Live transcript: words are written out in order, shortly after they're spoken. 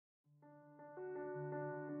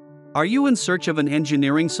Are you in search of an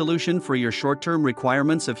engineering solution for your short-term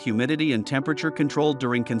requirements of humidity and temperature control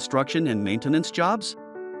during construction and maintenance jobs?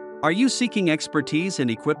 Are you seeking expertise in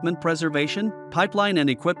equipment preservation, pipeline and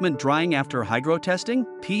equipment drying after hydro testing,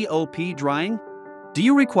 POP drying? Do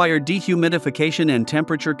you require dehumidification and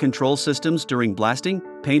temperature control systems during blasting,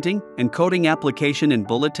 painting, and coating application in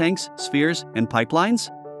bullet tanks, spheres, and pipelines?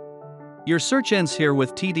 Your search ends here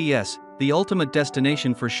with TDS, the ultimate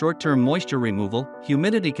destination for short-term moisture removal,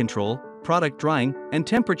 humidity control, product drying, and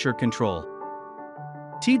temperature control.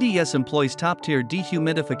 TDS employs top-tier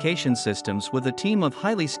dehumidification systems with a team of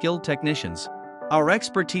highly skilled technicians. Our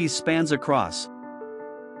expertise spans across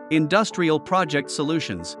industrial project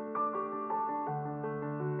solutions,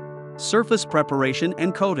 surface preparation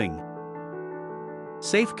and coating,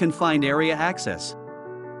 safe confined area access,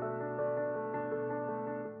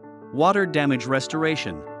 water damage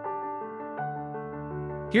restoration.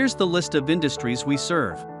 Here's the list of industries we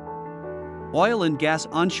serve: oil and gas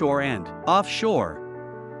onshore and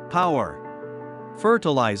offshore, power,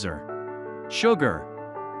 fertilizer, sugar,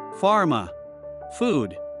 pharma,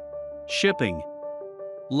 food, shipping,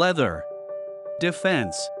 leather,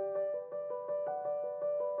 defense.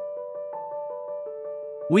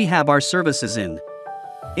 We have our services in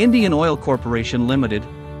Indian Oil Corporation Limited,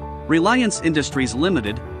 Reliance Industries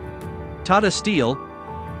Limited, Tata Steel,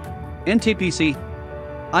 NTPC,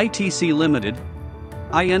 ITC Limited,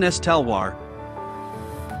 INS Talwar.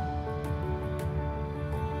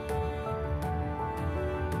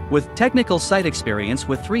 With technical site experience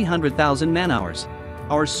with 300,000 man-hours,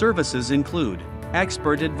 our services include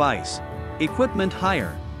expert advice, equipment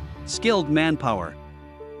hire, skilled manpower.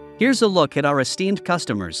 Here's a look at our esteemed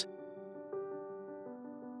customers.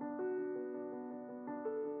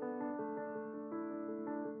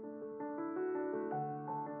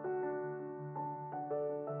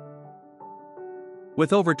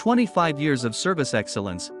 With over 25 years of service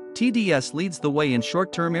excellence, TDS leads the way in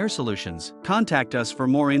short-term air solutions. Contact us for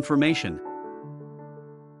more information.